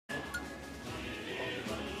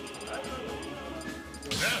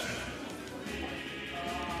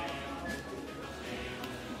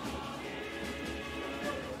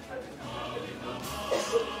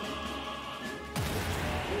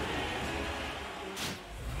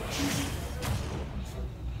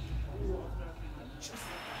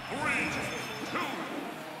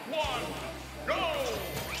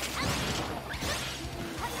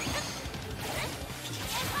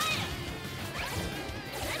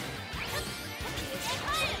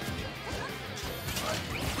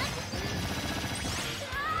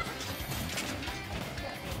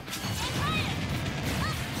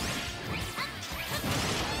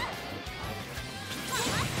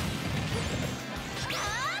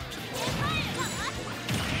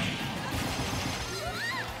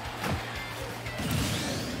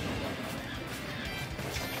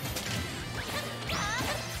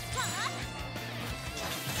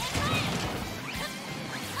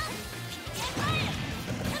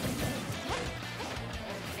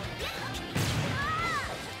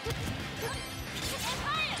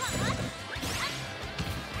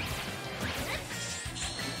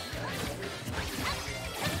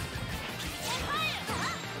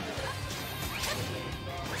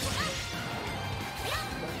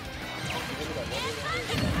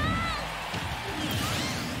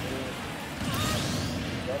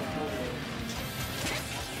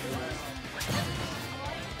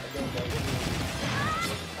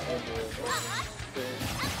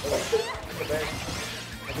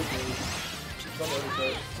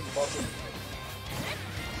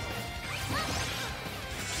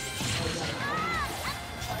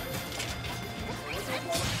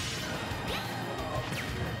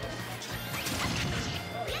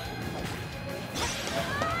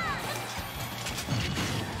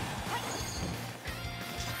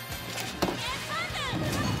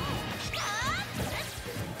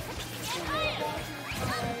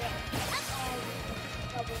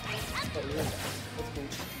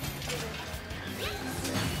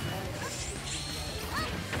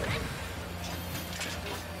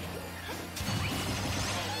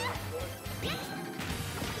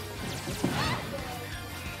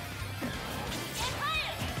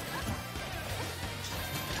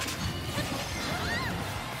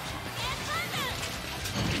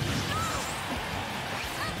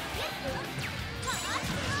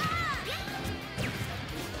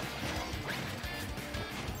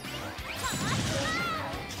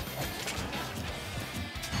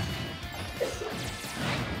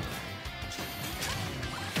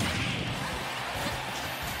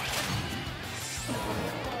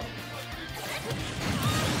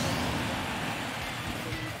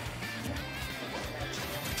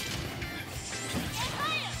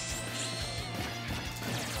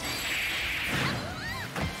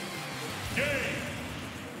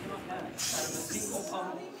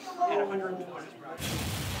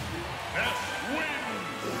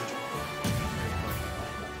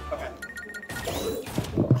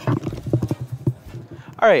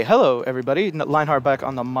All right, hello everybody. Lionheart back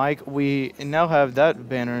on the mic. We now have that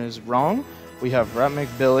banner is wrong. We have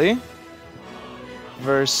RatMcBilly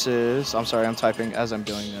versus, I'm sorry, I'm typing as I'm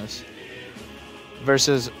doing this,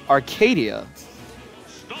 versus Arcadia.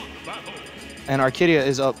 And Arcadia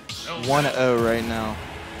is up 1-0 right now.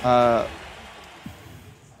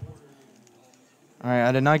 All right,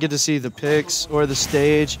 I did not get to see the picks or the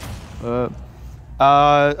stage.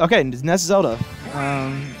 Okay, next Zelda.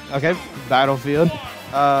 Okay, Battlefield.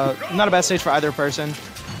 Not a bad stage for either person.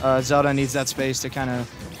 Zelda needs that space to kind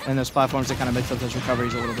of, and those platforms to kind of make those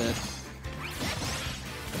recoveries a little bit.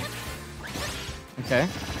 Okay.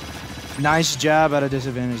 Nice jab at a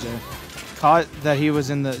disadvantage there. Caught that he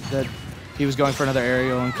was in that he was going for another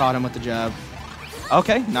aerial and caught him with the jab.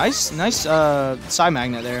 Okay, nice side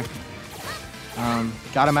magnet there.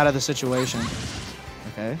 Got him out of the situation.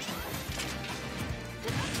 Okay.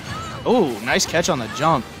 Oh, nice catch on the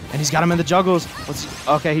jump. And he's got him in the juggles.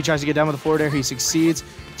 Okay, he tries to get down with the forward air. He succeeds.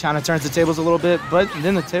 Kind of turns the tables a little bit, but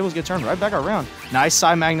then the tables get turned right back around. Nice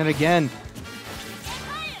side magnet again.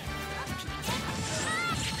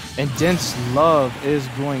 And Dense Love is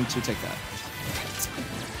going to take that.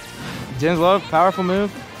 Dense Love, powerful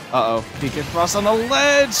move. Uh-oh. PK Frost on the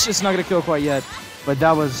ledge. It's not going to kill quite yet, but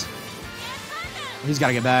that was... He's got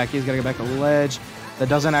to get back. He's got to get back to the ledge. That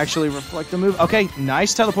doesn't actually reflect the move. Okay,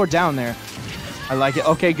 nice teleport down there. I like it.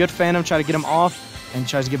 Okay, good Phantom. Try to get him off and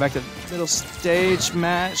tries to get back to the middle stage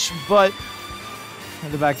match, but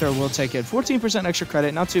the back throw will take it. 14% extra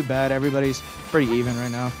credit. Not too bad. Everybody's pretty even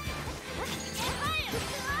right now.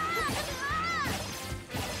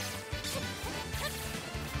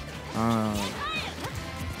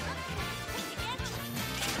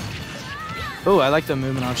 Oh, I like the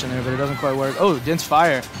movement option there, but it doesn't quite work. Oh, Dense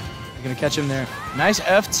Fire. You're going to catch him there. Nice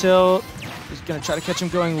F tilt. He's going to try to catch him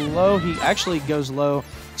going low. He actually goes low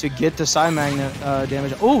to get the side magnet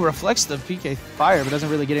damage. Oh, reflects the PK Fire, but doesn't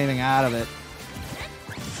really get anything out of it.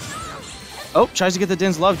 Oh, tries to get the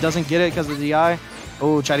Din's Love. Doesn't get it because of the DI.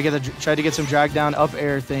 Oh, tried to get some drag down up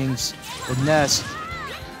air things with Nest.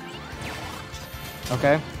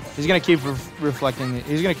 Okay. He's going to keep reflecting.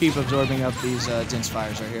 He's going to keep absorbing up these Dense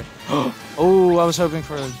Fires right here. Oh, I was hoping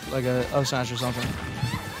for like a up smash or something.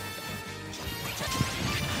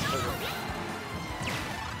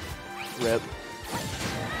 Rip.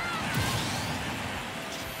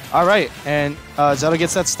 All right, and Zelda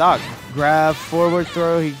gets that stock. Grab, forward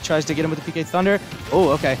throw. He tries to get him with the PK Thunder. Oh,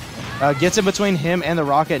 okay. Gets in between him and the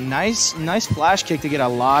Rocket. Nice flash kick to get a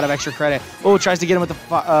lot of extra credit. Oh, tries to get him with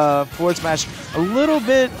the forward smash. A little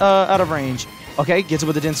bit out of range. Okay, gets it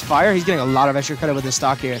with the Dense Fire. He's getting a lot of extra credit with this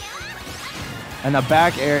stock here. And the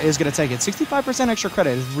back air is going to take it. 65% extra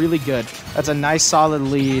credit is really good. That's a nice solid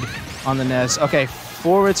lead on the Nest. Okay,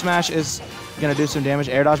 forward smash is going to do some damage.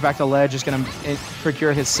 Air dodge back to ledge is going to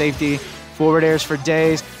procure his safety. Forward airs for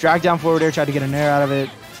days. Drag down forward air, tried to get an air out of it.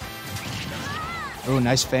 Oh,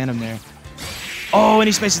 nice Phantom there. Oh, and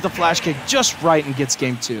he spaces the flash kick just right and gets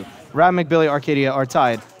game 2. RatMcBilly, Arcadia are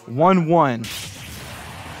tied 1-1.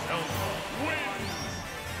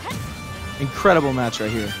 Incredible match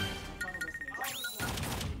right here.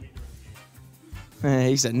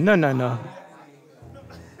 He said, no.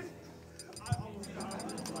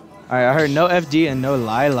 All right, I heard no FD and no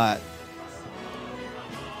Lilat.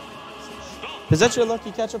 Is that your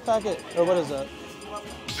lucky ketchup packet? Or what is that?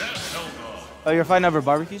 Oh, you're fighting over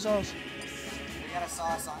barbecue sauce? We got a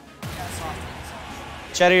sauce on. We got a sauce.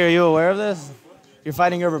 Chetty, are you aware of this? You're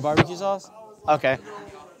fighting over barbecue sauce? Okay,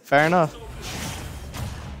 fair enough.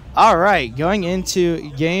 All right, going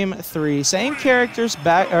into game 3. Same characters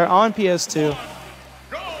back or on PS2.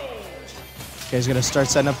 Okay, he's gonna start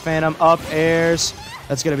setting up Phantom up airs.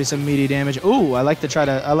 That's gonna be some meaty damage. Ooh, I like the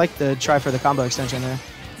try for the combo extension there.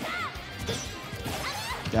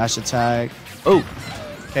 Dash attack. Oh,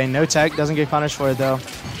 okay, no tech. Doesn't get punished for it though.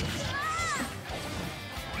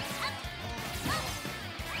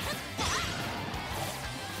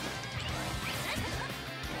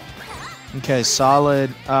 Okay, solid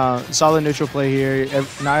neutral play here.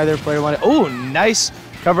 Neither player wanted. Oh, nice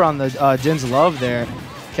cover on the Din's Love there.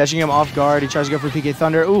 Catching him off guard. He tries to go for PK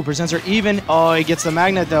Thunder. Ooh, percents are even. Oh, he gets the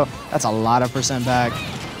magnet though. That's a lot of percent back.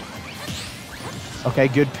 Okay,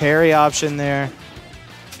 good parry option there.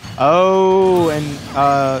 Oh, and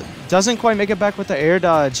doesn't quite make it back with the air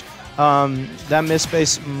dodge. That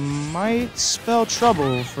misspace might spell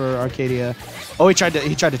trouble for Arcadia. Oh, he tried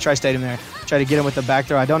to tri-state him there. Tried to get him with the back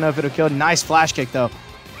throw. I don't know if it'll kill. Nice flash kick though.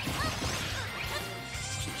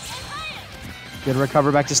 Good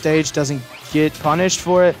recover back to stage. Doesn't get punished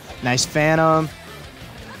for it. Nice Phantom.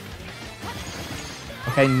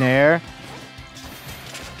 Okay, Nair.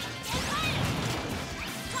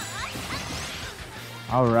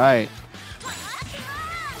 All right.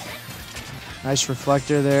 Nice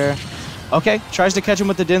reflector there. Okay, tries to catch him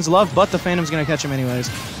with the Din's Love, but the Phantom's going to catch him anyways.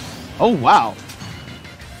 Oh, wow.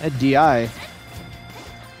 That DI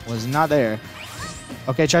was not there.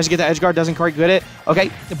 Okay, tries to get the edge guard, doesn't quite get it.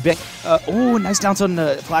 Okay, oh, nice down tilt and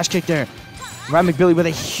the flash kick there. RatMcBilly with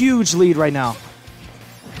a huge lead right now.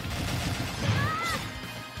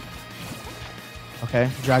 Okay,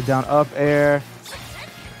 drag down up air.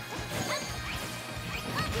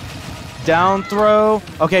 Down throw.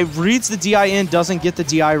 Okay, reads the DI in, doesn't get the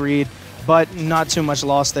DI read, but not too much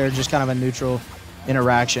loss there, just kind of a neutral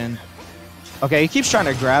interaction. Okay, he keeps trying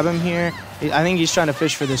to grab him here. I think he's trying to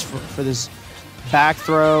fish for this back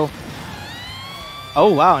throw.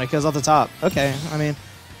 Oh, wow, and it kills off the top. Okay, I mean,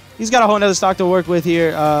 he's got a whole nother stock to work with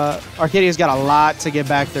here. Arcadia's got a lot to get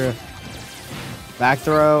back through. Back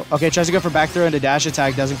throw. Okay, tries to go for back throw into dash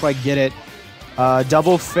attack. Doesn't quite get it.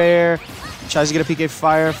 Double fair. Tries to get a PK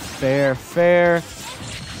fire. Fair.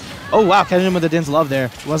 Oh, wow, catching him with the Din's Love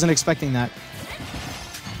there. Wasn't expecting that.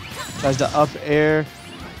 Tries to up air.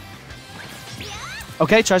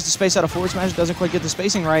 Okay, tries to space out a forward smash. Doesn't quite get the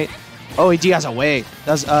spacing right. Oh, he DIs away.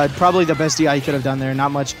 That's probably the best DI he could have done there.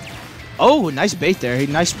 Not much. Oh, nice bait there.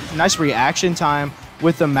 Nice reaction time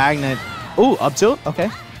with the magnet. Oh, up tilt. Okay.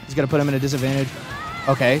 He's going to put him in a disadvantage.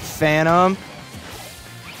 Okay, Phantom.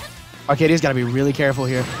 Arcadia's got to be really careful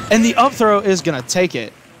here. And the up throw is going to take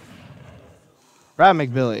it.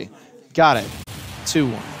 RatMcBilly got it.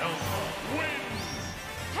 2-1.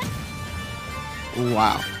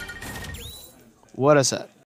 Wow. What a set.